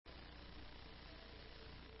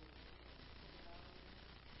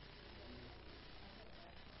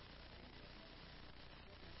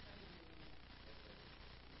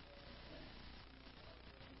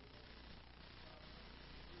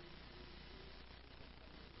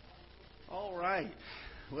All right.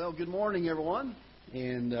 Well, good morning, everyone.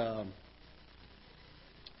 And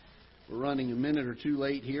we're running a minute or two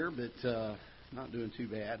late here, but not doing too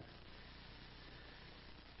bad.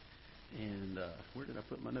 And where did I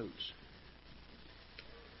put my notes?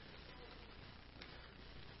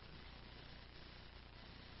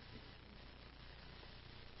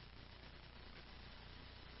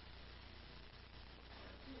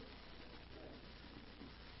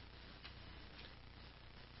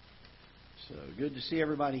 So good to see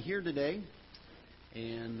everybody here today.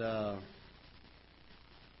 And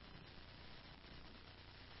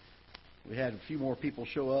we had a few more people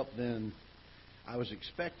show up than I was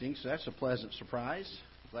expecting, so that's a pleasant surprise.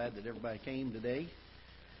 Glad that everybody came today.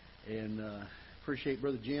 And appreciate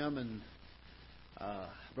Brother Jim and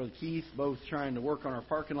Brother Keith both trying to work on our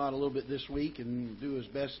parking lot a little bit this week and do as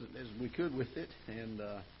best as we could with it. And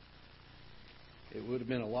it would have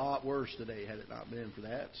been a lot worse today had it not been for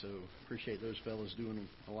that. So appreciate those fellas doing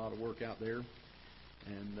a lot of work out there.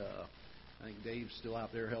 And I think Dave's still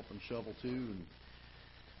out there helping shovel too, and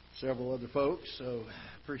several other folks. So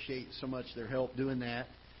appreciate so much their help doing that.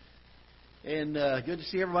 And good to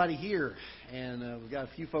see everybody here. And we've got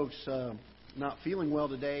a few folks not feeling well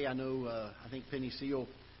today. I know, I think Penny Seal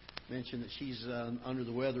mentioned that she's under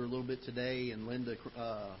the weather a little bit today, and Linda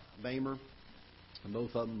Bamer, and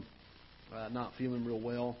both of them not feeling real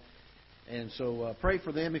well. And so pray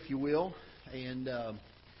for them if you will. And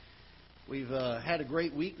we've had a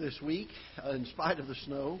great week this week in spite of the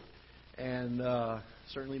snow, and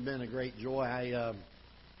certainly been a great joy. I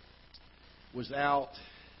was out,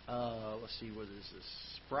 let's see, what is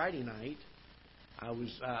this, Friday night. I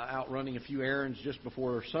was out running a few errands just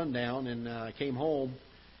before sundown, and I came home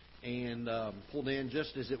and pulled in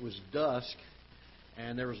just as it was dusk.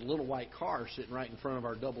 And there was a little white car sitting right in front of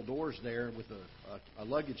our double doors there with a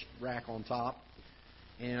luggage rack on top.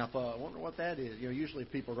 And I thought, I wonder what that is. You know, usually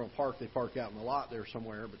if people are going to park, they park out in the lot there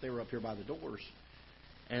somewhere, but they were up here by the doors.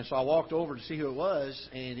 And so I walked over to see who it was,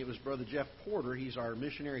 and it was Brother Jeff Porter. He's our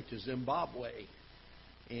missionary to Zimbabwe.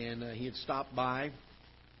 And he had stopped by,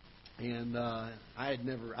 and I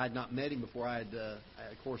had not met him before. I had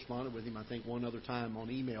corresponded with him, I think, one other time on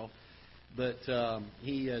email. But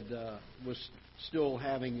he had was still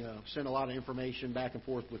having sent a lot of information back and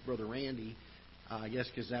forth with Brother Randy, I guess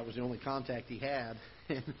because that was the only contact he had.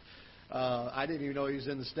 And I didn't even know he was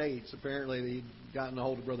in the States. Apparently, he'd gotten a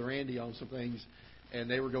hold of Brother Randy on some things, and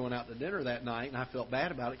they were going out to dinner that night, and I felt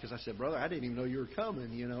bad about it because I said, Brother, I didn't even know you were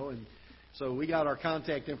coming, you know. And so we got our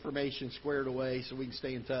contact information squared away so we can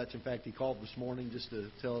stay in touch. In fact, he called this morning just to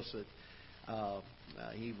tell us that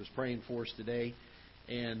he was praying for us today.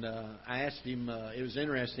 And I asked him, it was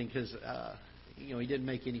interesting because, you know, he didn't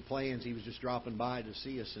make any plans. He was just dropping by to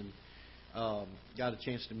see us, and got a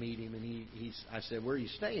chance to meet him. And I said, where are you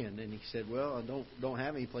staying? And he said, well, I don't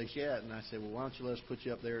have any place yet. And I said, well, why don't you let us put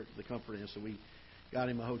you up there at the Comfort Inn? So we got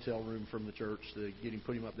him a hotel room from the church to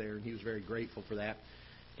put him up there, and he was very grateful for that.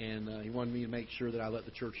 And he wanted me to make sure that I let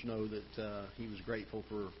the church know that he was grateful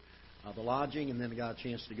for the lodging, and then I got a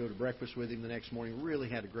chance to go to breakfast with him the next morning. Really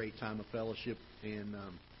had a great time of fellowship and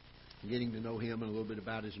getting to know him and a little bit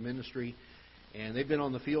about his ministry. And they've been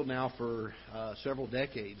on the field now for several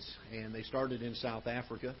decades, and they started in South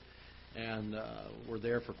Africa and were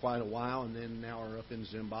there for quite a while, and then now are up in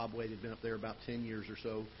Zimbabwe. They've been up there about 10 years or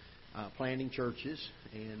so, planting churches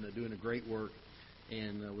and doing a great work.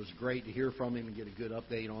 And it was great to hear from him and get a good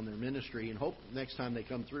update on their ministry. And hope next time they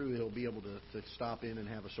come through, he'll be able to stop in and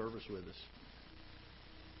have a service with us.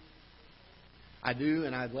 I do,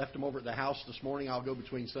 and I've left him over at the house this morning. I'll go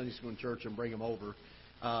between Sunday school and church and bring him over.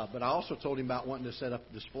 But I also told him about wanting to set up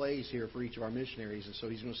displays here for each of our missionaries. And so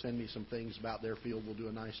he's going to send me some things about their field. We'll do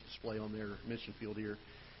a nice display on their mission field here.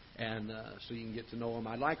 And so you can get to know them.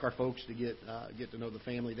 I'd like our folks to get to know the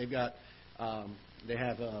family. They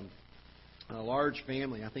have a large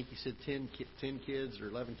family. I think he said 10 kids or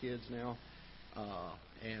 11 kids now,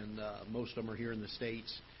 and most of them are here in the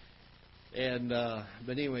States. And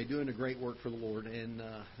but anyway, doing a great work for the Lord, and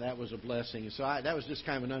that was a blessing. And so that was just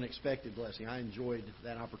kind of an unexpected blessing. I enjoyed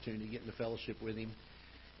that opportunity, getting to fellowship with him,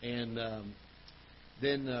 and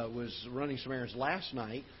then was running some errands last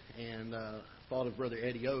night, and thought of Brother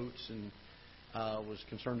Eddie Oates, and was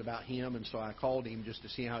concerned about him, and so I called him just to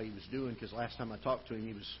see how he was doing, because last time I talked to him,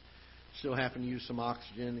 he was still having to use some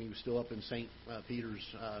oxygen. He was still up in St. Peter's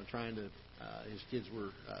trying to, his kids were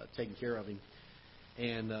taking care of him.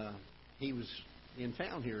 And he was in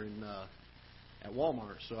town here at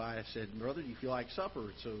Walmart. So I said, Brother, do you feel like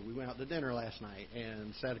supper? So we went out to dinner last night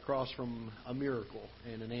and sat across from a miracle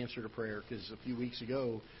and an answer to prayer, because a few weeks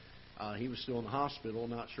ago he was still in the hospital,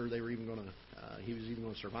 not sure they were even going to, he was even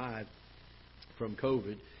going to survive. from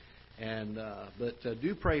COVID. And but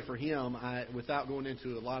do pray for him. Without going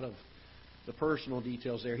into a lot of the personal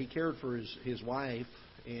details there, he cared for his wife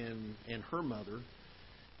and her mother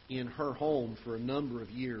in her home for a number of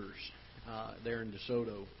years there in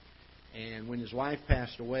DeSoto. And when his wife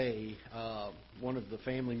passed away, one of the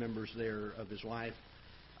family members there of his wife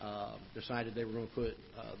decided they were going to put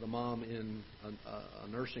the mom in a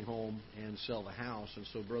nursing home and sell the house. And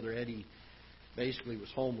so Brother Eddie basically was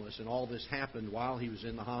homeless. And all this happened while he was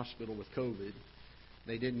in the hospital with COVID.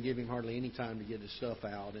 They didn't give him hardly any time to get his stuff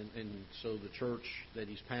out. And so the church that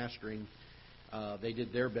he's pastoring, they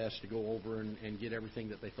did their best to go over and get everything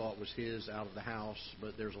that they thought was his out of the house.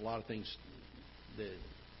 But there's a lot of things that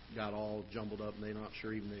got all jumbled up, and they're not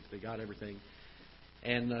sure even if they got everything.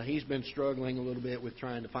 And he's been struggling a little bit with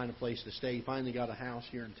trying to find a place to stay. He finally got a house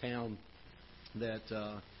here in town that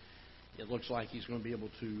it looks like he's going to be able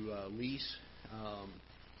to lease.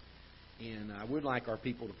 And I would like our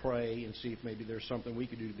people to pray and see if maybe there's something we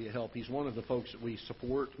could do to be a help. He's one of the folks that we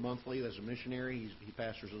support monthly as a missionary. He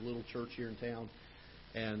pastors a little church here in town,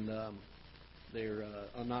 and they're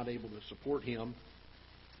not able to support him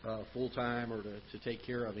full-time or to take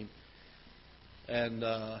care of him. And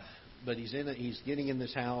but he's getting in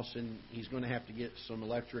this house, and he's going to have to get some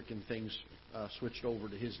electric and things switched over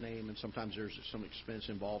to his name, and sometimes there's some expense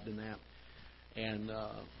involved in that. And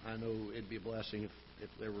I know it'd be a blessing if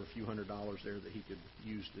there were a few $100s there that he could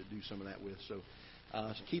use to do some of that with. So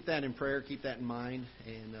keep that in prayer, keep that in mind,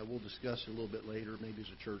 and we'll discuss it a little bit later, maybe as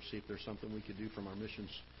a church, see if there's something we could do from our missions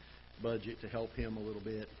budget to help him a little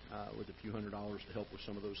bit with a few $100s to help with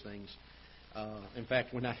some of those things. In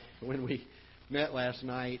fact, when we met last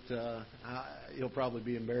night, he'll probably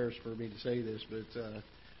be embarrassed for me to say this, but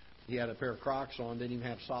he had a pair of Crocs on, didn't even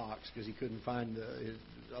have socks because he couldn't find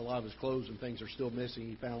a lot of his clothes and things are still missing.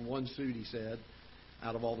 He found one suit, he said,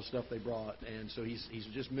 out of all the stuff they brought, and so he's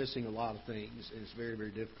just missing a lot of things, and it's very, very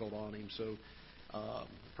difficult on him. So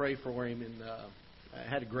pray for him, and I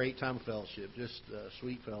had a great time of fellowship, just a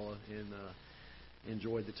sweet fella, and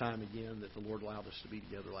enjoyed the time again that the Lord allowed us to be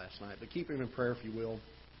together last night. But keep him in prayer, if you will,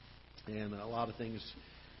 and a lot of things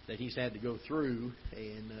that he's had to go through,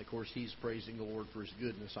 and of course he's praising the Lord for his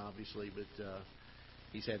goodness, obviously, but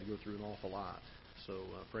he's had to go through an awful lot. So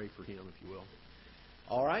pray for him, if you will.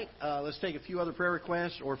 All right, let's take a few other prayer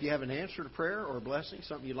requests, or if you have an answer to prayer or a blessing,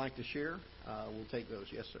 something you'd like to share, we'll take those.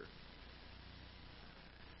 Yes, sir.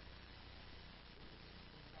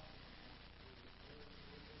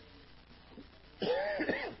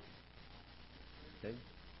 Okay.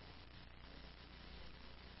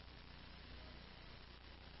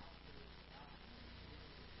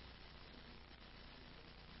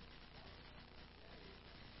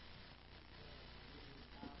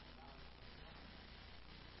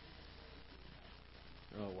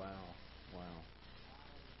 Oh, wow. Wow.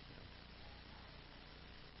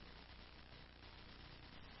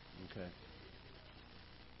 Okay.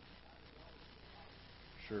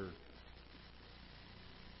 Sure.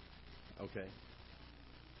 Okay.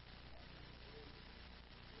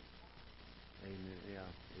 Amen. Yeah,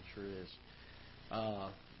 it sure is. I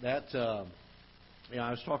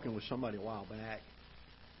was talking with somebody a while back,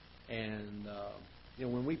 and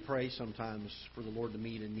when we pray sometimes for the Lord to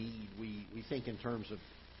meet a need, we think in terms of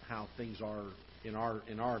how things are in our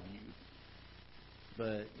view.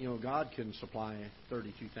 But God can supply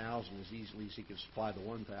 32,000 as easily as He could supply the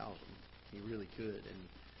 1,000. He really could, and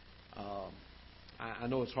I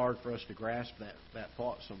know it's hard for us to grasp that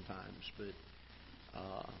thought sometimes, but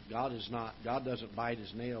God doesn't bite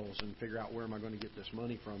His nails and figure out where am I going to get this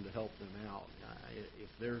money from to help them out. If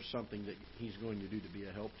there's something that He's going to do to be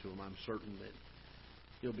a help to them, I'm certain that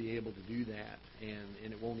He'll be able to do that,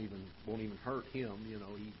 and it won't even hurt Him.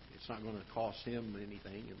 It's not going to cost Him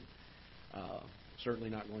anything, and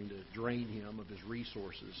certainly not going to drain Him of His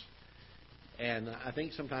resources. And I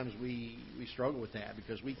think sometimes we struggle with that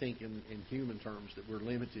because we think in human terms that we're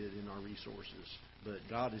limited in our resources, but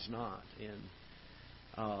God is not. And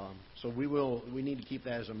so we need to keep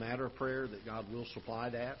that as a matter of prayer, that God will supply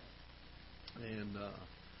that, and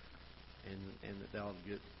that'll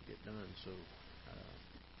get done. So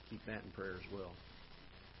keep that in prayer as well.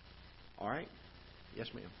 All right?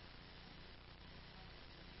 Yes, ma'am.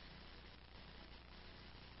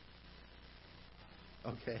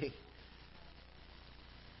 Okay.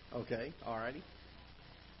 Okay. All righty.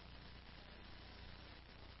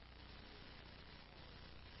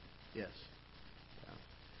 Yes.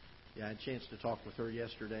 Yeah, I had a chance to talk with her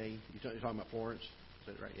yesterday. You're talking about Florence? Is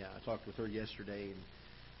that right? Yeah, I talked with her yesterday,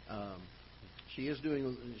 and she is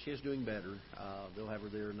doing better. They'll have her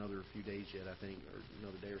there another few days yet, I think, or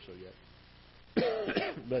another day or so yet.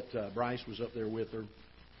 But Bryce was up there with her,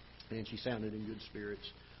 and she sounded in good spirits.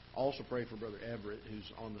 Also pray for Brother Everett,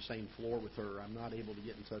 who's on the same floor with her. I'm not able to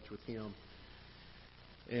get in touch with him.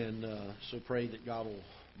 And so pray that God will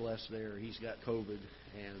bless there. He's got COVID,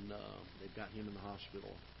 and they've got him in the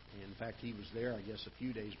hospital. And in fact, he was there, I guess, a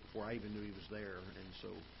few days before I even knew he was there. And so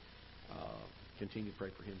continue to pray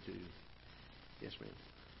for him, too. Yes, ma'am.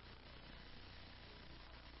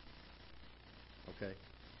 Okay.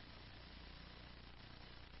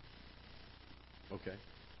 Okay.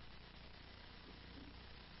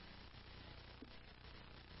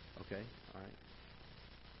 Okay. All right.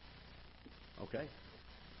 Okay.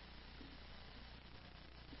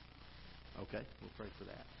 Okay. We'll pray for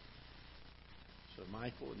that. So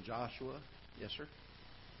Michael and Joshua. Yes, sir.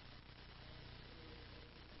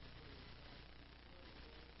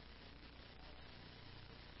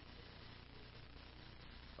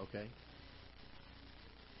 Okay.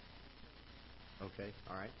 Okay.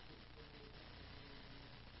 All right.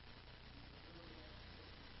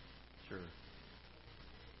 Sure.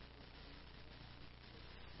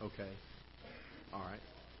 Okay. All right.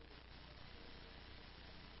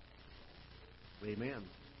 Amen.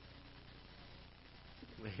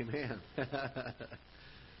 Amen.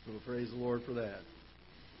 Well, praise the Lord for that.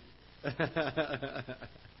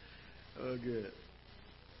 Oh, good.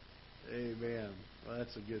 Amen. Well,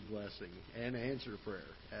 that's a good blessing. And answer prayer.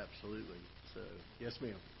 Absolutely. So, yes,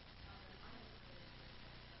 ma'am.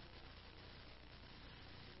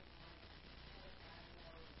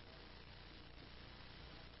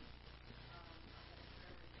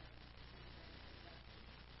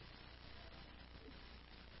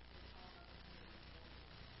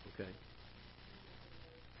 Okay.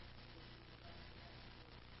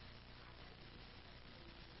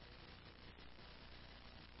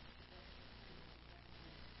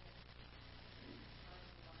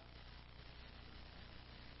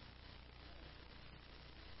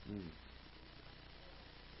 Mm.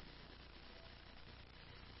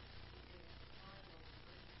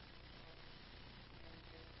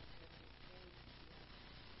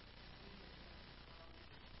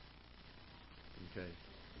 Okay.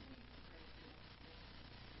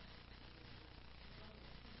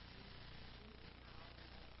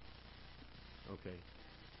 Okay.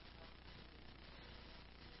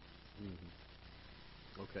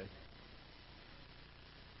 Mm-hmm. Okay.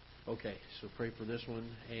 Okay. So pray for this one,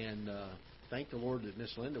 and thank the Lord that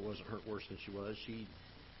Miss Linda wasn't hurt worse than she was. She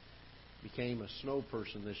became a snow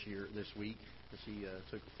person this week. She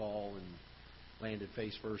took a fall and landed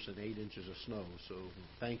face first in 8 inches of snow. So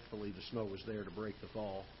thankfully the snow was there to break the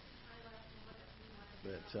fall.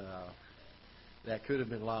 But that could have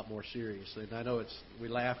been a lot more serious. And I know we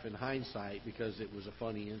laugh in hindsight because it was a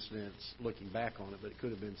funny incident looking back on it, but it could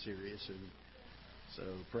have been serious. And so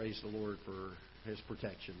praise the Lord for His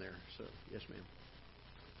protection there. So yes, ma'am.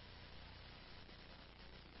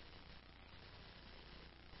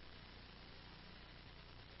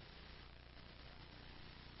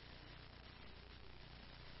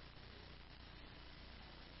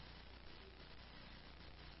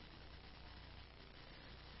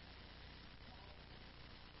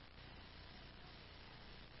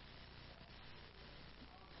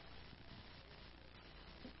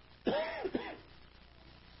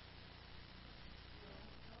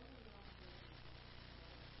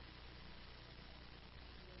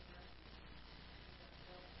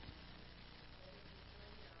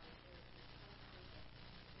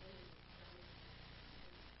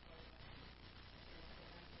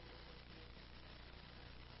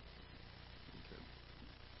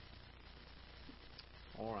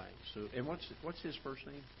 All right. So, and what's his first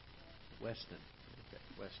name? Weston. Okay,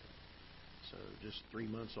 Weston. So just 3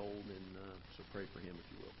 months old, and so pray for him if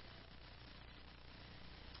you will.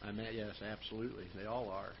 Yes, absolutely. They all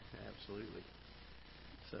are. Absolutely.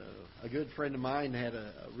 So a good friend of mine had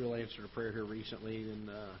a real answer to prayer here recently, and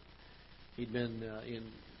he'd been in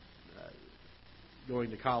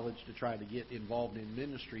going to college to try to get involved in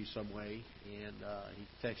ministry some way, and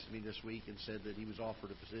he texted me this week and said that he was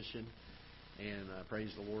offered a position. And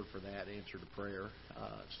praise the Lord for that answer to prayer.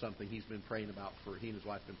 Something he's been praying about he and his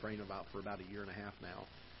wife have been praying about for about 1.5 years now.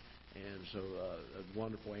 And so a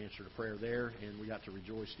wonderful answer to prayer there. And we got to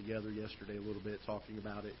rejoice together yesterday a little bit talking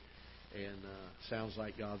about it. And sounds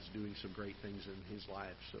like God's doing some great things in his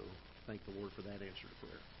life. So thank the Lord for that answer to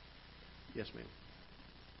prayer. Yes, ma'am.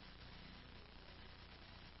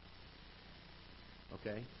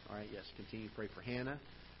 Okay. All right. Yes. Continue to pray for Hannah.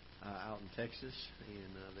 Out in Texas,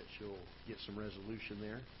 and that she'll get some resolution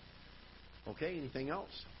there. Okay, anything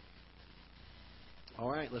else?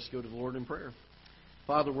 All right, let's go to the Lord in prayer.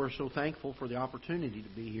 Father, we're so thankful for the opportunity to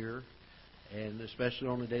be here And especially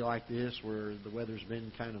on a day like this where the weather's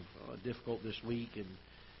been kind of difficult this week. And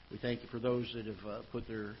we thank you for those that have put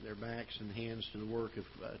their backs and hands to the work of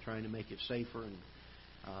trying to make it safer, and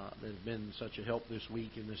that have been such a help this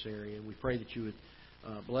week in this area. And we pray that you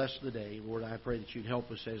would bless the day. Lord, I pray that you'd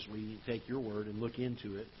help us as we take your word and look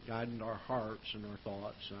into it, guiding our hearts and our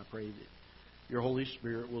thoughts. And I pray that your Holy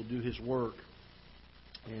Spirit will do his work.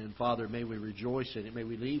 And Father, may we rejoice in it. May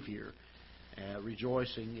we leave here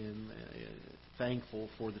rejoicing and thankful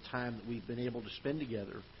for the time that we've been able to spend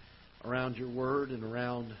together around your word and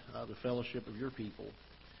around the fellowship of your people.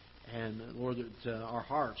 And Lord, that our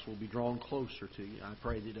hearts will be drawn closer to you. I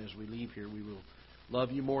pray that as we leave here, we will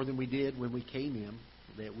love you more than we did when we came in,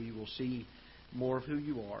 that we will see more of who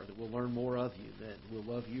you are, that we'll learn more of you, that we'll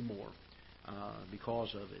love you more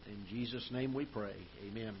because of it. In Jesus' name we pray.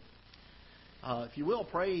 Amen. If you will,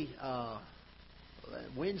 pray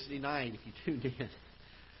Wednesday night, if you tuned in.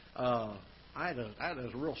 I had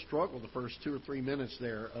a real struggle the first 2 or 3 minutes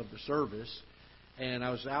there of the service. And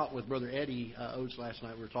I was out with Brother Eddie Oates last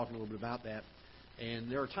night. We were talking a little bit about that.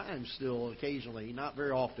 And there are times still, occasionally, not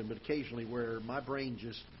very often, but occasionally, where my brain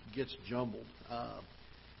just gets jumbled.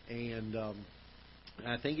 And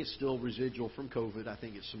I think it's still residual from COVID. I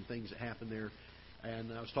think it's some things that happened there.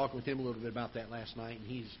 And I was talking with him a little bit about that last night. And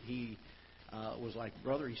he was like,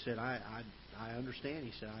 brother, he said, I understand.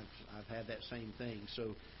 He said, I've had that same thing.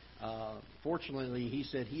 So fortunately, he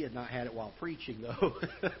said he had not had it while preaching, though.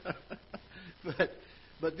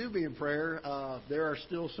 But do be in prayer. There are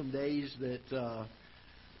still some days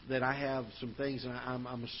that I have some things, and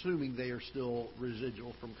I'm assuming they are still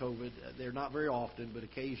residual from COVID. They're not very often, but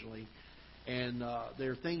occasionally. And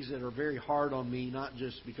there are things that are very hard on me, not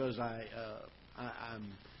just because I'm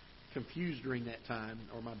confused during that time,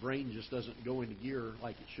 or my brain just doesn't go into gear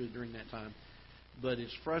like it should during that time, but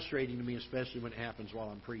it's frustrating to me, especially when it happens while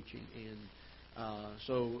I'm preaching. And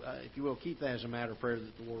so, if you will, keep that as a matter of prayer,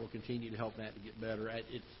 that the Lord will continue to help that to get better.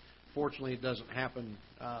 Fortunately, it doesn't happen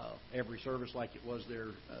every service like it was there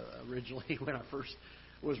originally when I first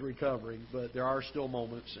was recovering, but there are still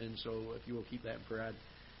moments, and so if you will keep that in prayer. I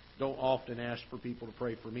don't often ask for people to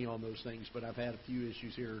pray for me on those things, but I've had a few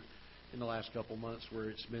issues here in the last couple of months where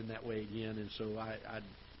it's been that way again, and so I'd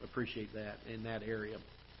appreciate that in that area.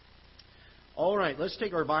 All right, let's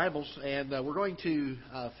take our Bibles, and we're going to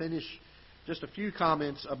finish just a few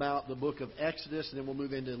comments about the book of Exodus, and then we'll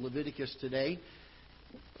move into Leviticus today.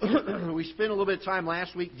 We spent a little bit of time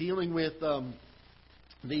last week dealing with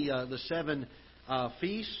the 7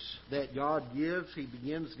 feasts that God gives. He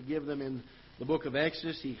begins to give them in the book of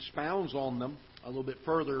Exodus. He expounds on them a little bit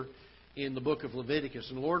further in the book of Leviticus.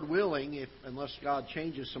 And Lord willing, unless God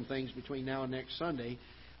changes some things between now and next Sunday,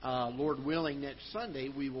 Lord willing, next Sunday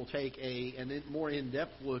we will take a more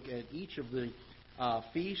in-depth look at each of the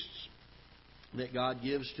feasts that God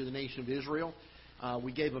gives to the nation of Israel.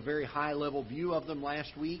 We gave a very high-level view of them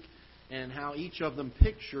last week, and how each of them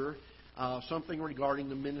picture something regarding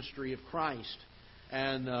the ministry of Christ.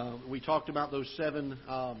 And we talked about those 7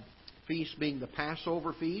 feasts being the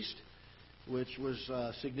Passover feast, which was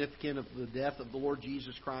significant of the death of the Lord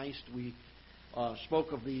Jesus Christ. We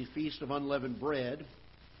spoke of the Feast of Unleavened Bread,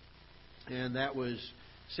 and that was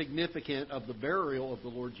significant of the burial of the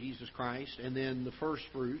Lord Jesus Christ. And then the First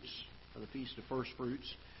Fruits, the Feast of First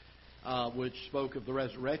Fruits, which spoke of the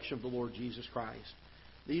resurrection of the Lord Jesus Christ.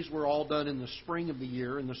 These were all done in the spring of the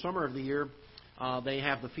year. In the summer of the year, they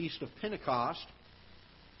have the Feast of Pentecost,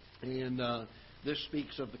 and this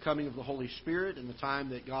speaks of the coming of the Holy Spirit and the time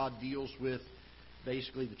that God deals with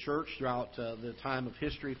basically the church throughout the time of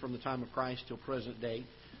history, from the time of Christ till present day.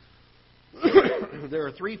 There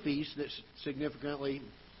are 3 feasts that significantly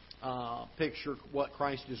picture what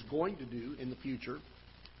Christ is going to do in the future,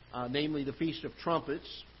 namely the Feast of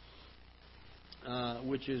Trumpets,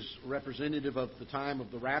 which is representative of the time of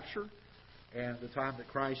the rapture and the time that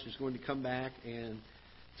Christ is going to come back and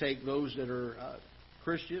take those that are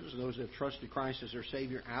Christians, those that have trusted Christ as their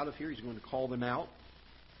Savior, out of here. He's going to call them out.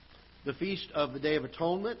 The Feast of the Day of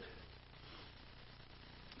Atonement,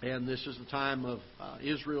 and this is the time of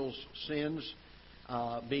Israel's sins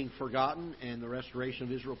being forgotten and the restoration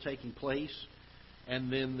of Israel taking place.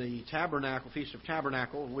 And then the Tabernacle, Feast of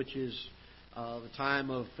Tabernacle, which is the time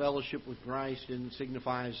of fellowship with Christ and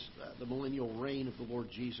signifies the millennial reign of the Lord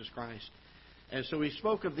Jesus Christ. And so we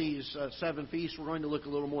spoke of these 7 feasts. We're going to look a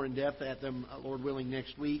little more in depth at them, Lord willing,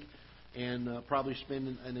 next week, and probably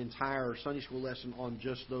spend an entire Sunday school lesson on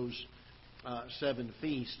just those 7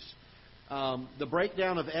 feasts. The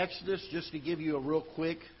breakdown of Exodus, just to give you a real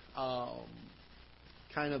quick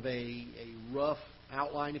kind of a rough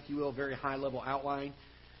outline, if you will, very high-level outline.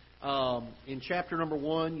 In chapter number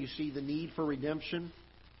 1, you see the need for redemption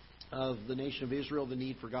of the nation of Israel, the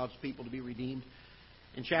need for God's people to be redeemed.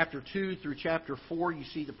 In chapter 2 through chapter 4, you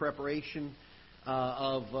see the preparation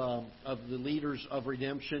of the leaders of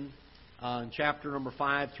redemption. In chapter number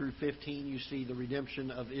 5 through 15, you see the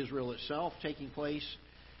redemption of Israel itself taking place.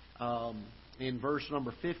 In verse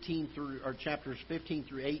number 15 through, or chapters 15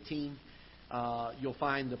 through 18, you'll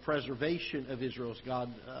find the preservation of Israel as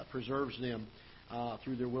God preserves them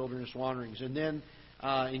through their wilderness wanderings. And then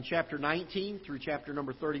in chapter 19 through chapter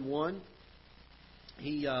number 31,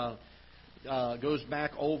 he goes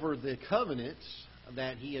back over the covenants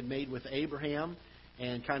that he had made with Abraham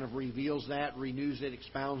and kind of reveals that, renews it,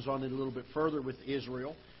 expounds on it a little bit further with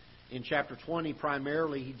Israel. In chapter 20,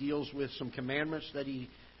 primarily, he deals with some commandments that he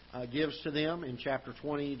gives to them. In chapter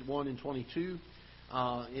 21 and 22,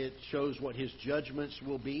 it shows what his judgments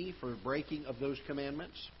will be for breaking of those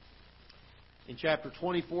commandments. In chapter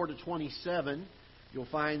 24 to 27, you'll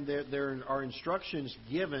find that there are instructions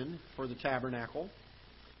given for the tabernacle.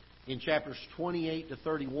 In chapters 28 to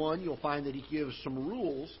 31, you'll find that he gives some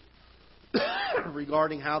rules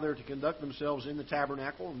regarding how they're to conduct themselves in the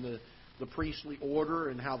tabernacle and the priestly order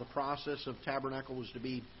and how the process of tabernacle was to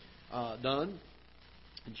be done.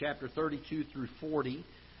 In chapter 32 through 40,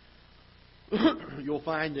 you'll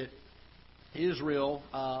find that Israel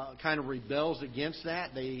kind of rebels against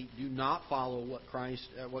that. They do not follow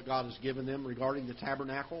what God has given them regarding the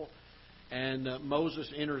tabernacle. And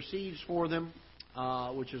Moses intercedes for them,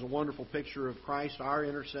 which is a wonderful picture of Christ, our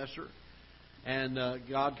intercessor. And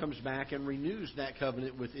God comes back and renews that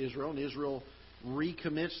covenant with Israel, and Israel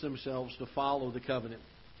recommits themselves to follow the covenant.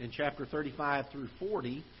 In chapter 35 through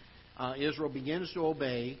 40, Israel begins to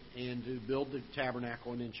obey and to build the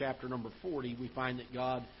tabernacle. And in chapter number 40, we find that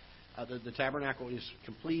God, the tabernacle is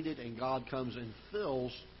completed, and God comes and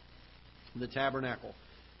fills the tabernacle.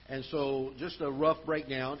 And so just a rough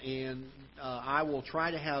breakdown, and I will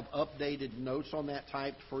try to have updated notes on that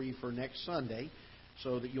typed for you for next Sunday,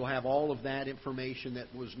 so that you'll have all of that information that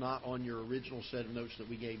was not on your original set of notes that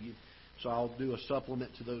we gave you. So I'll do a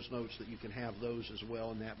supplement to those notes that you can have those as well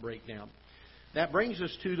in that breakdown. That brings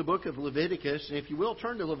us to the book of Leviticus. And if you will,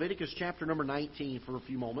 turn to Leviticus chapter number 19 for a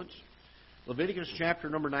few moments. Leviticus chapter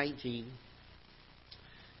number 19.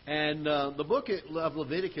 And the book of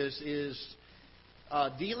Leviticus is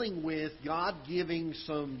dealing with God giving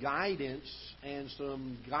some guidance and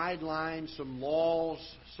some guidelines, some laws,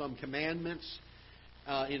 some commandments,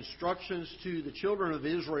 instructions to the children of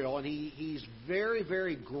Israel, and he's very,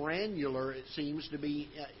 very granular, it seems to be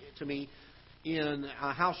to me, in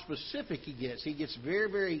how specific he gets. He gets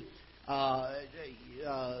very, very,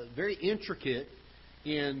 very intricate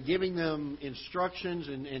in giving them instructions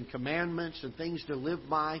and commandments and things to live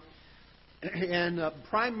by. And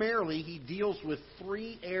primarily, he deals with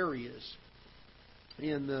three areas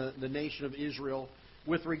in the nation of Israel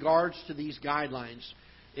with regards to these guidelines.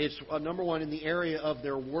 It's, number one, in the area of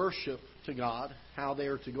their worship to God, how they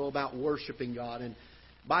are to go about worshiping God. And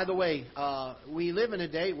by the way, we live in a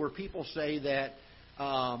day where people say that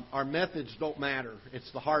our methods don't matter. It's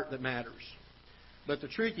the heart that matters. But the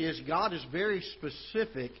truth is, God is very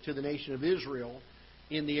specific to the nation of Israel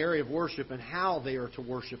in the area of worship and how they are to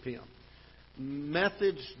worship Him.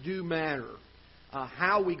 Methods do matter.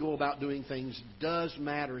 How we go about doing things does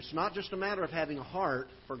matter. It's not just a matter of having a heart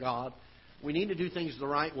for God. We need to do things the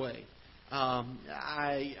right way.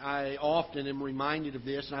 I often am reminded of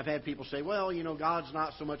this, and I've had people say, well, you know, God's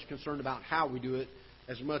not so much concerned about how we do it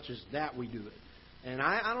as much as that we do it. And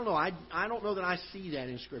I don't know. I don't know that I see that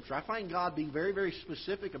in Scripture. I find God being very, very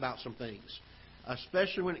specific about some things,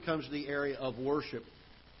 especially when it comes to the area of worship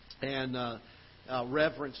and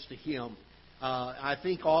reverence to Him. I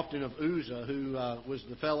think often of Uzzah, who was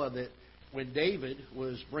the fellow that when David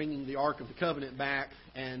was bringing the Ark of the Covenant back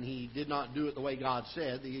and he did not do it the way God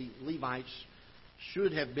said, the Levites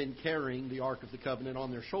should have been carrying the Ark of the Covenant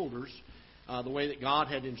on their shoulders the way that God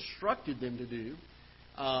had instructed them to do.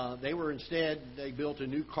 They built a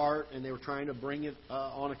new cart and they were trying to bring it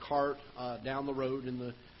on a cart down the road,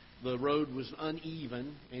 and the road was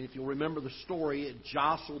uneven. And if you'll remember the story, it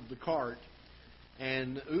jostled the cart.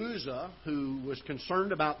 And Uzzah, who was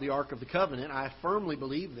concerned about the Ark of the Covenant, I firmly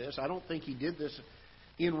believe this. I don't think he did this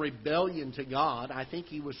in rebellion to God. I think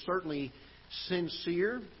he was certainly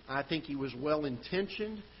sincere. I think he was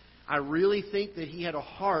well-intentioned. I really think that he had a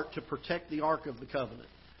heart to protect the Ark of the Covenant.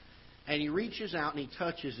 And he reaches out and he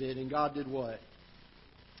touches it, and God did what?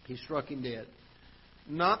 He struck him dead.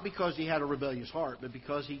 Not because he had a rebellious heart, but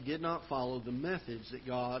because he did not follow the methods that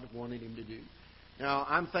God wanted him to do. Now,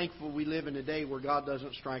 I'm thankful we live in a day where God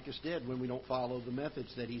doesn't strike us dead when we don't follow the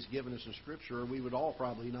methods that He's given us in Scripture, or we would all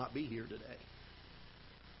probably not be here today.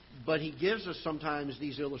 But He gives us sometimes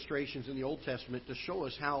these illustrations in the Old Testament to show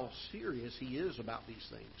us how serious He is about these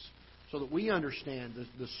things, so that we understand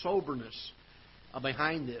the soberness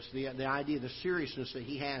behind this, the idea, the seriousness that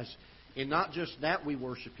He has in not just that we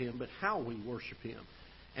worship Him, but how we worship Him.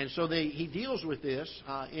 And so He deals with this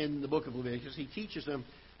in the book of Leviticus. He teaches them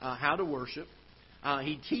how to worship.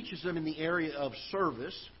 He teaches them in the area of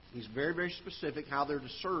service. He's very, very specific how they're to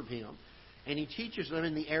serve Him. And He teaches them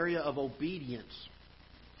in the area of obedience.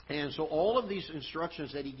 And so all of these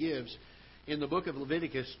instructions that He gives in the book of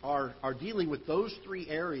Leviticus are dealing with those three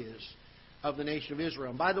areas of the nation of Israel.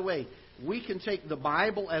 And by the way, we can take the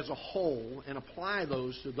Bible as a whole and apply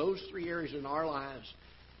those to those three areas in our lives.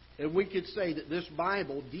 And we could say that this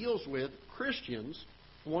Bible deals with Christians,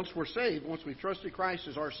 once we're saved, once we've trusted Christ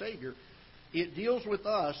as our Savior, it deals with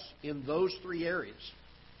us in those three areas.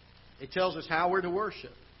 It tells us how we're to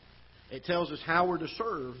worship. It tells us how we're to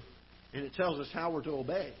serve. And it tells us how we're to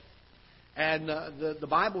obey. And the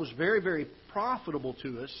Bible is very, very profitable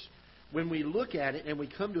to us when we look at it and we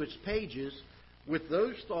come to its pages with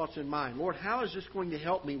those thoughts in mind. Lord, how is this going to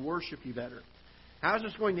help me worship You better? How is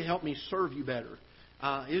this going to help me serve You better?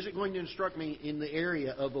 Is it going to instruct me in the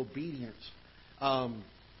area of obedience? And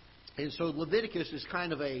so Leviticus is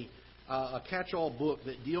kind of a catch-all book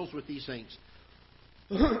that deals with these things.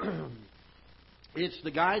 It's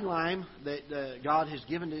the guideline that God has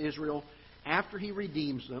given to Israel after He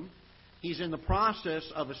redeems them. He's in the process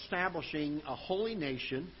of establishing a holy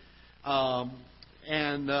nation,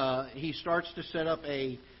 and He starts to set up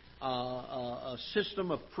a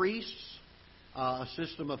system of priests, a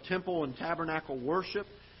system of temple and tabernacle worship,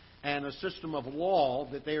 and a system of law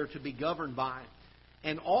that they are to be governed by.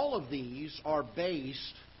 And all of these are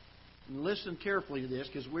based, and listen carefully to this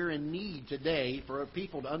because we're in need today for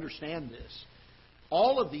people to understand this.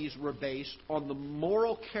 All of these were based on the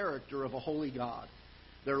moral character of a holy God.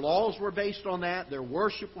 Their laws were based on that. Their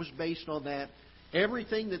worship was based on that.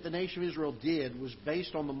 Everything that the nation of Israel did was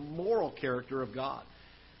based on the moral character of God.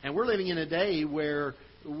 And we're living in a day where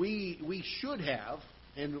we should have,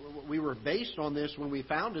 and we were based on this when we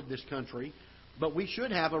founded this country, but we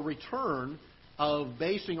should have a return of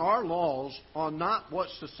basing our laws on not what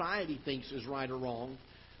society thinks is right or wrong,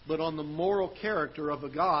 but on the moral character of a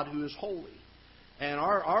God who is holy. And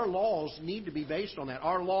our laws need to be based on that.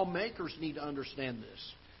 Our lawmakers need to understand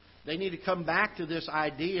this. They need to come back to this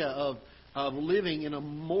idea of living in a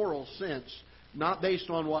moral sense, not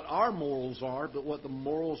based on what our morals are, but what the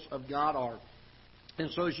morals of God are.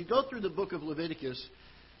 And so as you go through the book of Leviticus,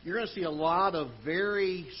 you're going to see a lot of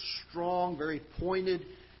very strong, very pointed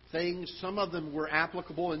things. Some of them were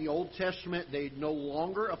applicable in the Old Testament. They no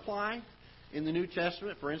longer apply in the New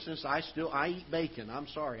Testament. For instance, I eat bacon. I'm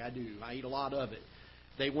sorry, I do. I eat a lot of it.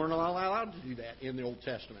 They weren't allowed to do that in the Old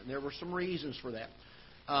Testament. There were some reasons for that.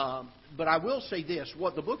 But I will say this.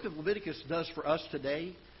 What the book of Leviticus does for us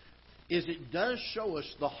today is it does show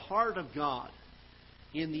us the heart of God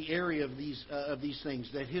in the area of these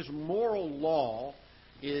things. That His moral law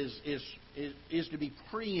is to be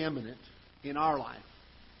preeminent in our life.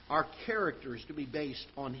 Our character is to be based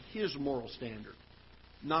on His moral standard,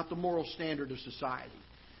 not the moral standard of society.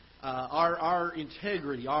 Our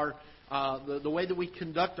integrity, the way that we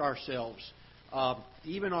conduct ourselves,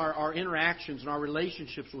 even our interactions and our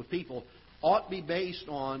relationships with people ought to be based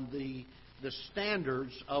on the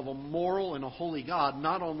standards of a moral and a holy God,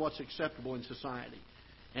 not on what's acceptable in society.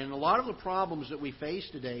 And a lot of the problems that we face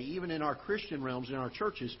today, even in our Christian realms, in our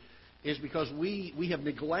churches, is because we have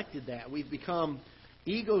neglected that. We've become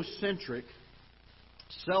egocentric,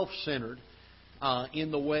 self-centered,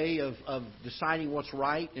 in the way of deciding what's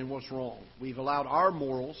right and what's wrong. We've allowed our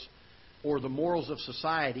morals or the morals of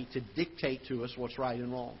society to dictate to us what's right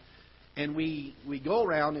and wrong. And we go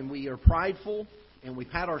around and we are prideful and we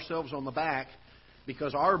pat ourselves on the back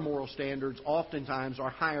because our moral standards oftentimes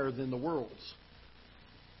are higher than the world's.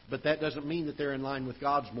 But that doesn't mean that they're in line with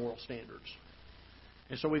God's moral standards.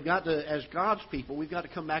 And so we've got to, as God's people, we've got to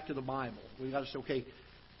come back to the Bible. We've got to say, okay,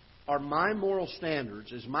 are my moral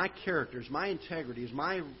standards, is my character, is my integrity, is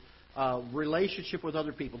my relationship with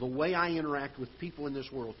other people, the way I interact with people in this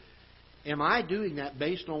world, am I doing that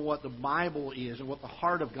based on what the Bible is and what the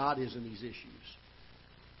heart of God is in these issues?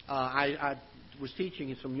 I was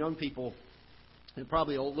teaching some young people,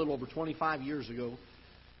 probably a little over 25 years ago,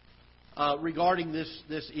 regarding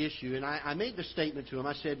this issue. And I made the statement to them.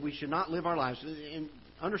 I said, we should not live our lives. And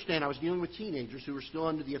understand, I was dealing with teenagers who were still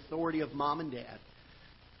under the authority of mom and dad.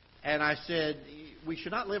 And I said, we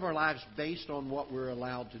should not live our lives based on what we're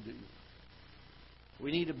allowed to do.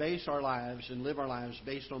 We need to base our lives and live our lives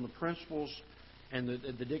based on the principles and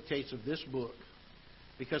the dictates of this book.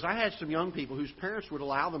 Because I had some young people whose parents would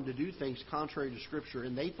allow them to do things contrary to Scripture,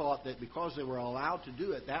 and they thought that because they were allowed to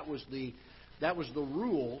do it, that was the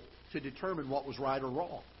rule to determine what was right or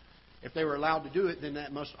wrong. If they were allowed to do it, then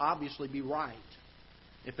that must obviously be right.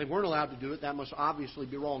 If they weren't allowed to do it, that must obviously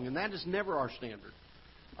be wrong. And that is never our standard.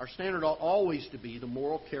 Our standard ought always to be the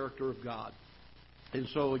moral character of God. And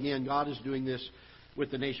so, again, God is doing this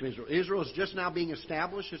with the nation of Israel. Israel is just now being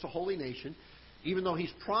established as a holy nation. Even though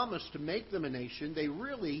He's promised to make them a nation, they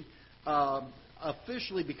really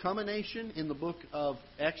officially become a nation in the book of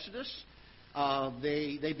Exodus.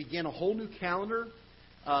 They begin a whole new calendar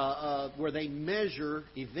where they measure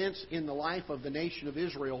events in the life of the nation of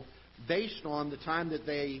Israel based on the time that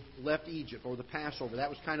they left Egypt, or the Passover. That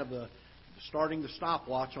was kind of starting the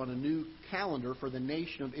stopwatch on a new calendar for the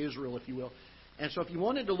nation of Israel, if you will. And so if you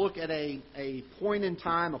wanted to look at a point in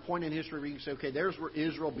time, a point in history where you can say, okay, there's where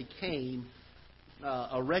Israel became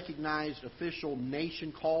a recognized official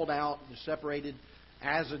nation, called out, separated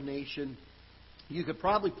as a nation, you could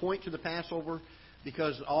probably point to the Passover,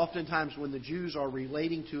 because oftentimes when the Jews are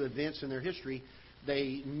relating to events in their history,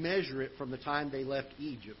 they measure it from the time they left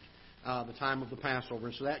Egypt, the time of the Passover.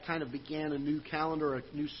 And so that kind of began a new calendar, a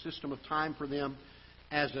new system of time for them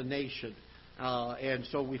as a nation. And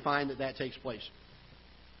so we find that takes place.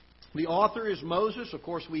 The author is Moses. Of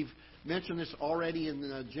course, we've mentioned this already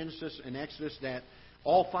in Genesis and Exodus, that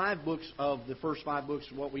all 5 books of the first 5 books,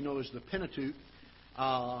 what we know as the Pentateuch,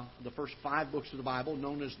 the first 5 books of the Bible,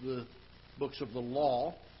 known as the books of the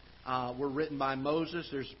law, were written by Moses.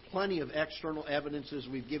 There's plenty of external evidences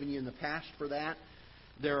we've given you in the past for that.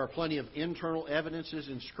 There are plenty of internal evidences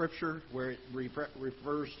in Scripture where it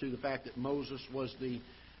refers to the fact that Moses was the...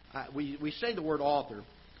 we say the word author.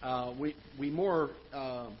 We more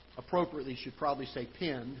appropriately should probably say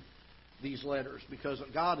penned these letters, because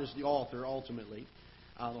God is the author ultimately.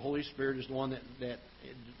 The Holy Spirit is the one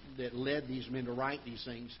that led these men to write these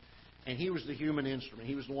things. And He was the human instrument.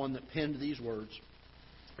 He was the one that penned these words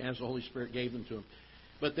as the Holy Spirit gave them to him.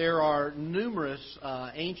 But there are numerous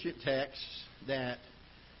ancient texts that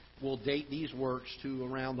will date these works to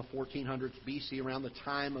around the 1400s BC, around the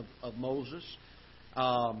time of Moses.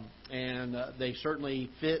 And they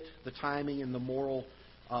certainly fit the timing and the moral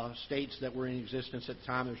states that were in existence at the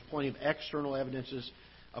time. There's plenty of external evidences.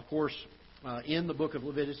 Of course, in the book of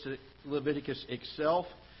Leviticus itself,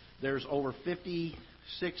 there's over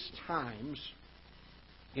 56 times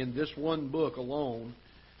in this one book alone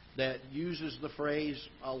that uses the phrase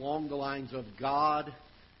along the lines of God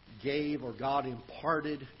gave or God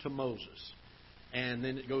imparted to Moses. And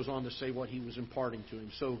then it goes on to say what He was imparting to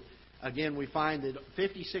him. So, again, we find that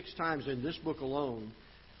 56 times in this book alone,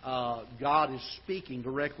 God is speaking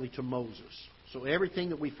directly to Moses. So everything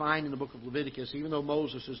that we find in the book of Leviticus, even though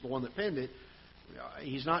Moses is the one that penned it,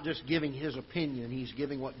 he's not just giving his opinion, he's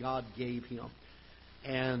giving what God gave him.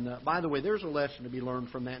 And by the way, there's a lesson to be learned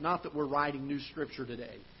from that. Not that we're writing new Scripture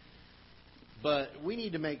today, but we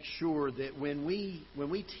need to make sure that when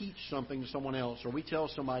we teach something to someone else, or we tell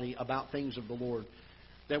somebody about things of the Lord,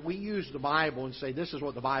 that we use the Bible and say, this is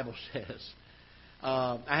what the Bible says.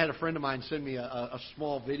 I had a friend of mine send me a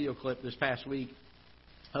small video clip this past week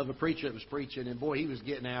of a preacher that was preaching, and boy, he was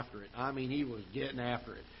getting after it. I mean, he was getting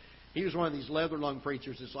after it. He was one of these leather lung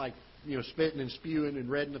preachers that's like, spitting and spewing and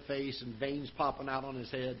red in the face and veins popping out on his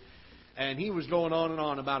head. And he was going on and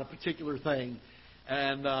on about a particular thing.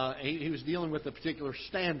 And he was dealing with a particular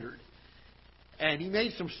standard. And he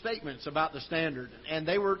made some statements about the standard. And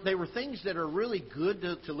they were things that are really good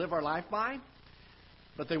to live our life by,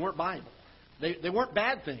 but they weren't Bible. They weren't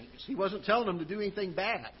bad things. He wasn't telling them to do anything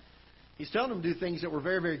bad. He's telling them to do things that were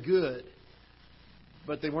very, very good,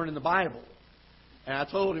 but they weren't in the Bible. And I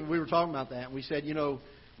told him, we were talking about that, and we said,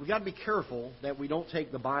 we've got to be careful that we don't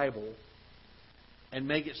take the Bible and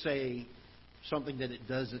make it say something that it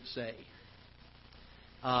doesn't say.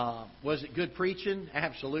 Was it good preaching?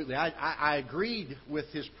 Absolutely. I agreed with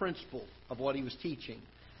his principle of what he was teaching,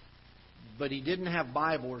 but he didn't have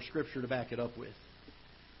Bible or Scripture to back it up with.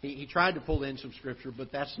 He tried to pull in some Scripture,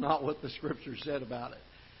 but that's not what the Scripture said about it.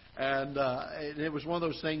 And it was one of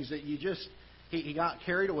those things that he got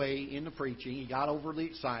carried away in the preaching. He got overly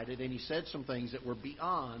excited, and he said some things that were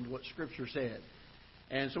beyond what Scripture said.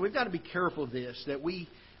 And so we've got to be careful of this, that we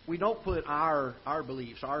don't put our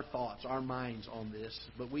beliefs, our thoughts, our minds on this,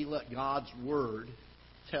 but we let God's Word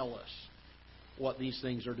tell us what these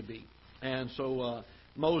things are to be. And so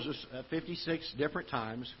Moses, 56 different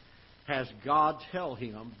times, has God tell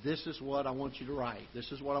him, this is what I want you to write.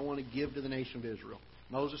 This is what I want to give to the nation of Israel.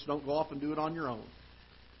 Moses, don't go off and do it on your own.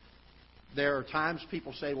 there are times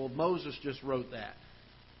people say, well, Moses just wrote that.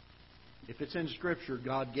 If it's in Scripture,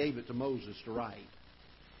 God gave it to Moses to write.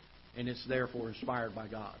 And it's therefore inspired by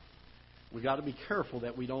God. We've got to be careful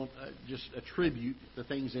that we don't just attribute the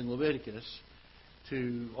things in Leviticus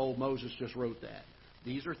to, oh, Moses just wrote that.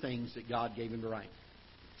 These are things that God gave him to write.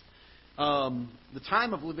 The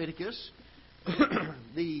time of Leviticus,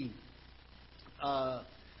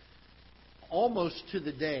 almost to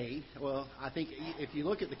the day, well, I think if you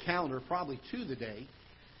look at the calendar, probably to the day,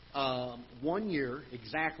 1 year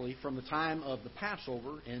exactly from the time of the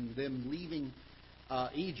Passover and them leaving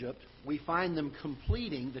Egypt, we find them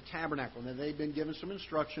completing the tabernacle. Now, they've been given some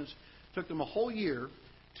instructions. It took them a whole year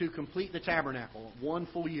to complete the tabernacle, 1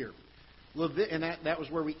 full year. And that was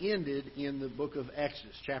where we ended in the book of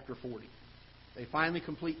Exodus, chapter 40. They finally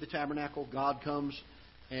complete the tabernacle. God comes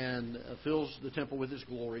and fills the temple with His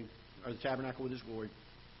glory, or the tabernacle with His glory.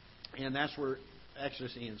 And that's where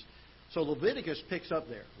Exodus ends. So Leviticus picks up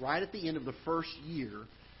there, right at the end of the first year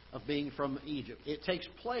of being from Egypt. It takes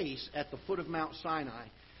place at the foot of Mount Sinai.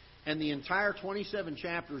 And the entire 27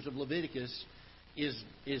 chapters of Leviticus is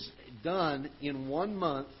done in 1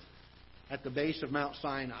 month at the base of Mount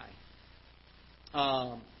Sinai.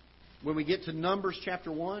 When we get to Numbers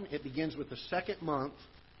chapter 1, it begins with the second month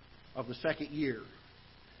of the second year.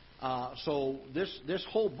 So this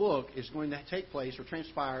whole book is going to take place or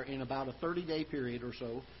transpire in about a 30-day period or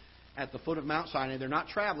so at the foot of Mount Sinai. They're not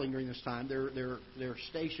traveling during this time. They're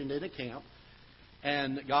stationed in a camp.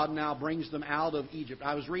 And God now brings them out of Egypt.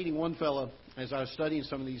 I was reading one fellow as I was studying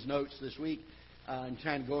some of these notes this week and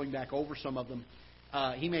kind of going back over some of them.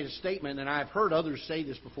 He made a statement, and I've heard others say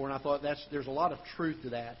this before, and I thought there's a lot of truth to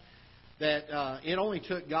that it only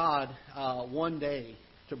took God 1 day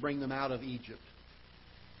to bring them out of Egypt.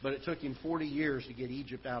 But it took Him 40 years to get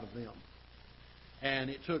Egypt out of them.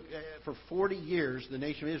 And it took, for 40 years, the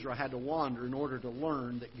nation of Israel had to wander in order to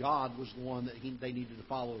learn that God was the one that they needed to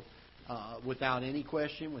follow without any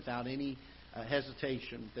question, without any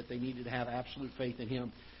hesitation, that they needed to have absolute faith in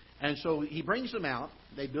Him. And so He brings them out.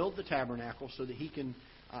 They build the tabernacle so that He can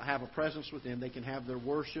have a presence with them. They can have their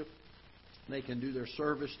worship. They can do their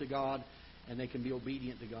service to God. And they can be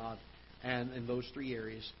obedient to God. And in those 3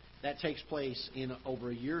 areas. That takes place in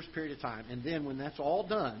over a year's period of time. And then when that's all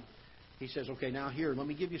done, He says, okay, now here, let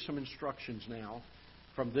me give you some instructions now.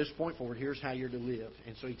 From this point forward, here's how you're to live.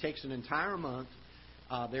 And so He takes an entire month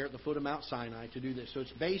there at the foot of Mount Sinai to do this. So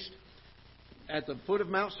it's based at the foot of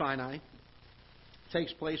Mount Sinai.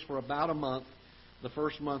 Takes place for about a month, the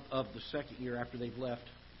first month of the second year after they've left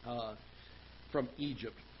from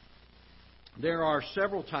Egypt. There are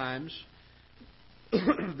several times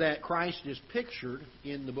that Christ is pictured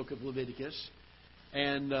in the book of Leviticus,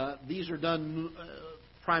 and these are done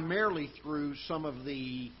primarily through some of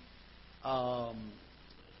the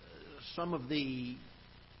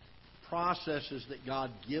processes that God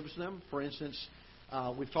gives them. For instance,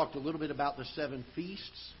 we've talked a little bit about the 7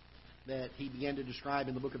 feasts that He began to describe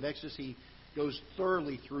in the book of Exodus. He goes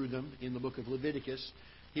thoroughly through them in the book of Leviticus.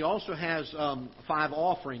 He also has 5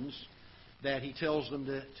 offerings that He tells them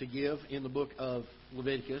to give in the book of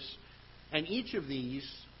Leviticus. And each of these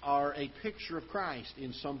are a picture of Christ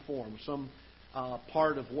in some form, some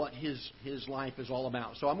part of what His life is all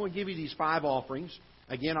about. So I'm going to give you these 5 offerings.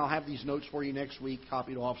 Again, I'll have these notes for you next week,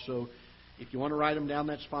 copied off. So if you want to write them down,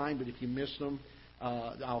 that's fine. But if you miss them,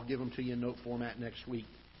 I'll give them to you in note format next week.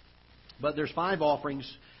 But there's 5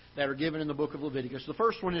 offerings that are given in the book of Leviticus. The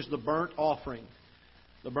first one is the burnt offering.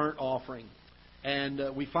 The burnt offering.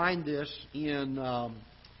 And we find this in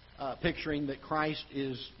picturing that Christ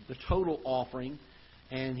is the total offering,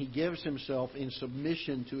 and He gives Himself in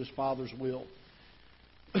submission to His Father's will.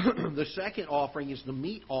 The second offering is the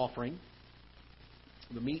meat offering.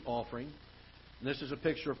 The meat offering. And this is a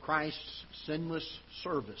picture of Christ's sinless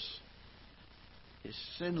service. His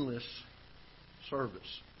sinless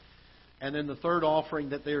service. And then the third offering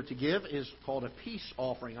that they are to give is called a peace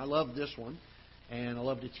offering. I love this one, and I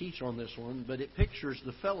love to teach on this one, but it pictures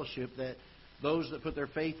the fellowship that those that put their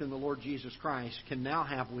faith in the Lord Jesus Christ can now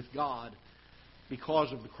have with God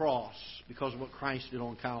because of the cross, because of what Christ did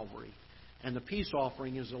on Calvary. And the peace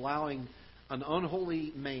offering is allowing an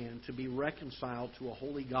unholy man to be reconciled to a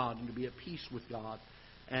holy God and to be at peace with God.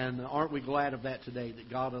 And aren't we glad of that today,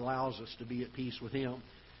 that God allows us to be at peace with Him?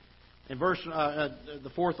 And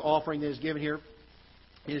the fourth offering that is given here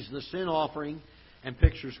is the sin offering, and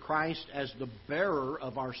pictures Christ as the bearer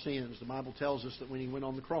of our sins. The Bible tells us that when He went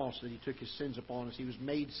on the cross, that He took His sins upon us. He was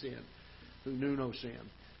made sin, who knew no sin,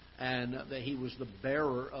 and that He was the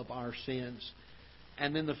bearer of our sins.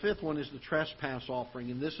 And then the fifth one is the trespass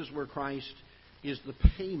offering, and this is where Christ is the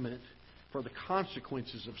payment for the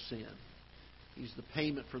consequences of sin. He's the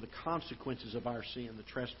payment for the consequences of our sin, the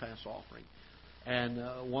trespass offering. And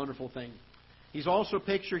a wonderful thing. He's also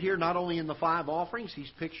pictured here not only in the 5 offerings, he's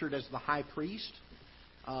pictured as the high priest.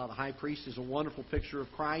 The high priest is a wonderful picture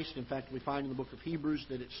of Christ. In fact, we find in the book of Hebrews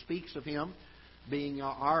that it speaks of him being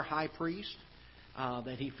our high priest,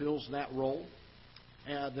 that he fills that role.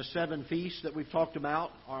 The 7 feasts that we've talked about,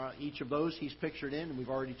 each of those he's pictured in, and we've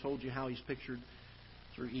already told you how he's pictured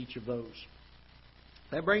through each of those.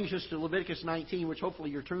 That brings us to Leviticus 19, which hopefully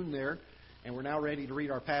you're tuned there, and we're now ready to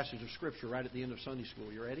read our passage of Scripture right at the end of Sunday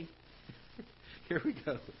school. You ready? Here we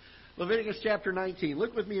go. Leviticus chapter 19.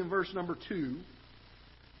 Look with me in verse number 2.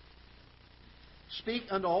 Speak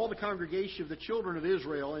unto all the congregation of the children of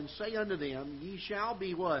Israel, and say unto them, Ye shall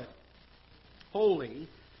be what? Holy,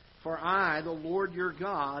 for I, the Lord your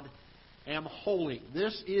God, am holy.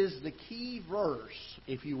 This is the key verse,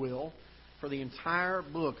 if you will, for the entire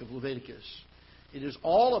book of Leviticus. It is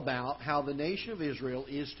all about how the nation of Israel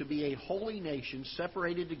is to be a holy nation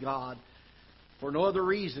separated to God for no other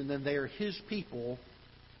reason than they are His people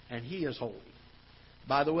and He is holy.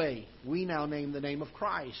 By the way, we now name the name of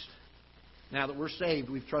Christ. Now that we're saved,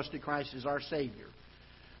 we've trusted Christ as our Savior.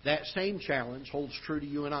 That same challenge holds true to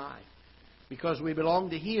you and I. Because we belong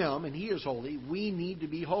to Him and He is holy, we need to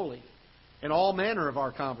be holy. In all manner of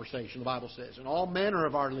our conversation, the Bible says. In all manner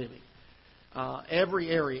of our living. Every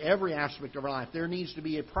area, every aspect of our life, there needs to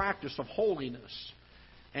be a practice of holiness.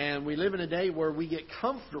 And we live in a day where we get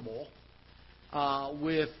comfortable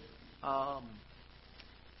with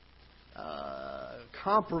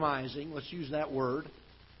compromising, let's use that word,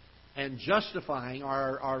 and justifying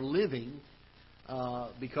our living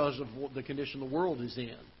because of the condition the world is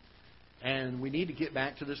in. And we need to get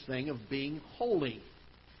back to this thing of being holy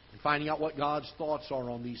and finding out what God's thoughts are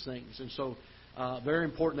on these things. And so, very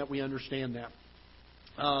important that we understand that.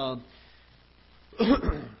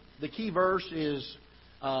 The key verse is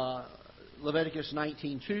Leviticus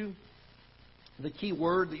 19:2. The key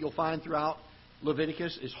word that you'll find throughout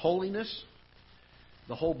Leviticus is holiness.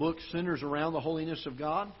 The whole book centers around the holiness of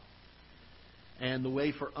God and the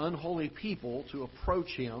way for unholy people to approach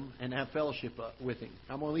Him and have fellowship with Him.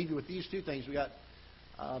 I'm going to leave you with these 2 things. We got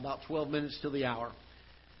about 12 minutes till the hour.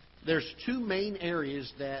 There's 2 main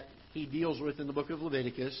areas that he deals with in the book of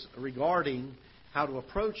Leviticus regarding how to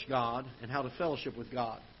approach God and how to fellowship with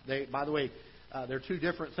God. By the way, they're 2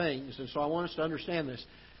 different things, and so I want us to understand this.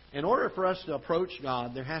 In order for us to approach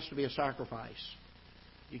God, there has to be a sacrifice.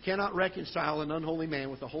 You cannot reconcile an unholy man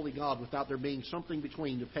with a holy God without there being something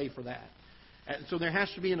between to pay for that. And so there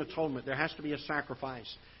has to be an atonement. There has to be a sacrifice.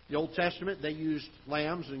 The Old Testament, they used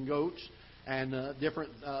lambs and goats and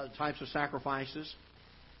different types of sacrifices.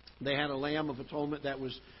 They had a lamb of atonement that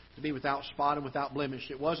was to be without spot and without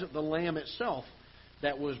blemish. It wasn't the lamb itself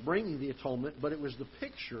that was bringing the atonement, but it was the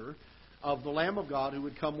picture of the Lamb of God who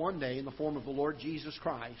would come one day in the form of the Lord Jesus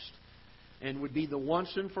Christ and would be the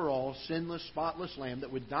once and for all sinless, spotless Lamb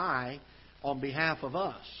that would die on behalf of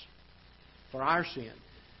us for our sin.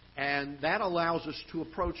 And that allows us to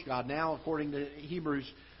approach God. Now, according to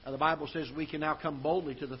Hebrews, the Bible says we can now come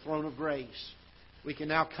boldly to the throne of grace. We can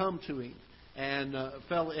now come to Him and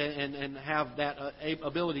have that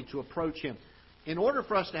ability to approach Him. In order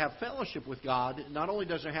for us to have fellowship with God, not only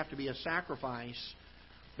does there have to be a sacrifice,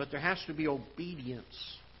 but there has to be obedience.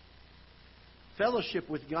 Fellowship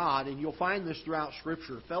with God, and you'll find this throughout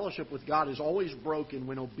Scripture, fellowship with God is always broken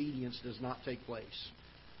when obedience does not take place.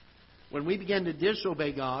 When we begin to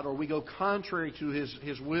disobey God, or we go contrary to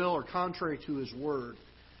His will or contrary to His Word,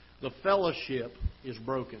 the fellowship is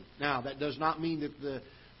broken. Now, that does not mean that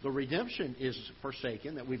the redemption is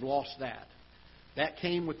forsaken, that we've lost that. That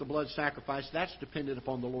came with the blood sacrifice. That's dependent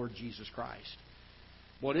upon the Lord Jesus Christ.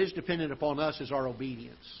 What is dependent upon us is our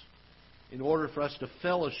obedience in order for us to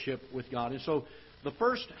fellowship with God. And so the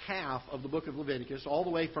first half of the book of Leviticus, all the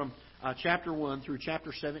way from chapter 1 through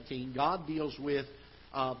chapter 17, God deals with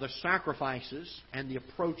the sacrifices and the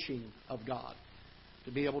approaching of God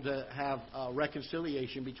to be able to have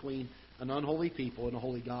reconciliation between an unholy people and a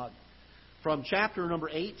holy God. From chapter number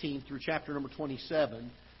 18 through chapter number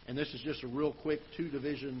 27, and this is just a real quick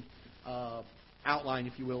 2-division outline,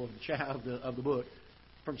 if you will, of the book.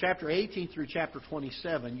 From chapter 18 through chapter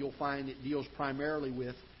 27, you'll find it deals primarily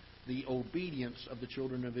with the obedience of the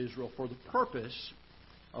children of Israel for the purpose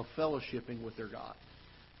of fellowshipping with their God.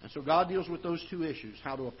 And so God deals with those 2 issues,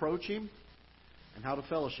 how to approach Him and how to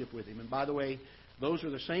fellowship with Him. And by the way, those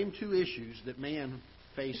are the same 2 issues that man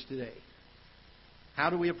face today.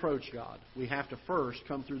 How do we approach God? We have to first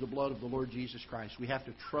come through the blood of the Lord Jesus Christ. We have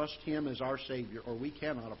to trust Him as our Savior, or we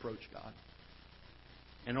cannot approach God.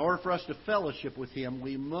 In order for us to fellowship with Him,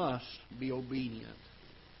 we must be obedient.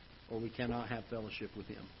 or we cannot have fellowship with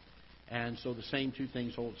Him. And so the same two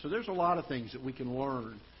things hold. So there's a lot of things that we can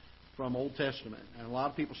learn from Old Testament. And a lot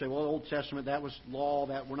of people say, well, Old Testament, that was law,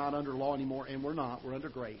 that we're not under law anymore. And we're not. We're under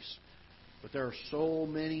grace. But there are so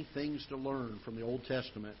many things to learn from the Old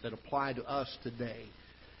Testament that apply to us today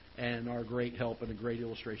and are a great help and a great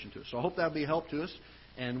illustration to us. So I hope that will be a help to us.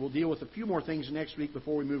 And we'll deal with a few more things next week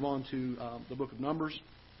before we move on to the book of Numbers.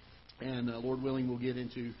 And Lord willing, we'll get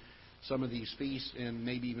into some of these feasts and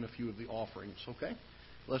maybe even a few of the offerings. Okay?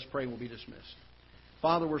 Let's pray and we'll be dismissed.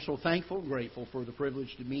 Father, we're so thankful and grateful for the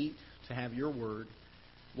privilege to meet, to have your word.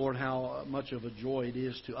 Lord, how much of a joy it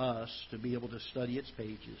is to us to be able to study its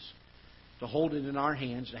pages, to hold it in our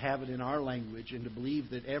hands, to have it in our language, and to believe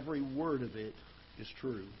that every word of it is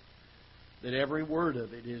true, that every word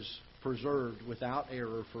of it is preserved without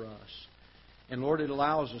error for us. And Lord, it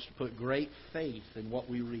allows us to put great faith in what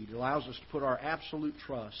we read. It allows us to put our absolute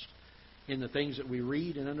trust in the things that we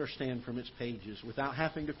read and understand from its pages without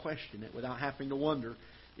having to question it, without having to wonder,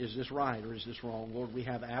 is this right or is this wrong? Lord, we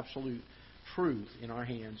have absolute truth in our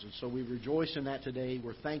hands. And so we rejoice in that today.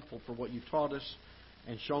 We're thankful for what you've taught us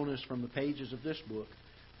and shown us from the pages of this book.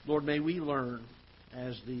 Lord, may we learn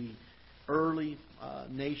as the early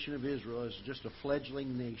nation of Israel, as just a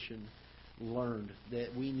fledgling nation, learned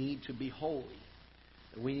that we need to be holy,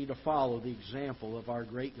 that we need to follow the example of our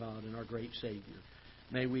great God and our great Savior.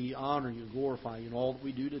 May we honor you and glorify you in all that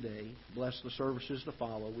we do today. Bless the services to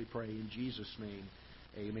follow, we pray in Jesus' name.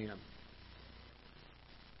 Amen.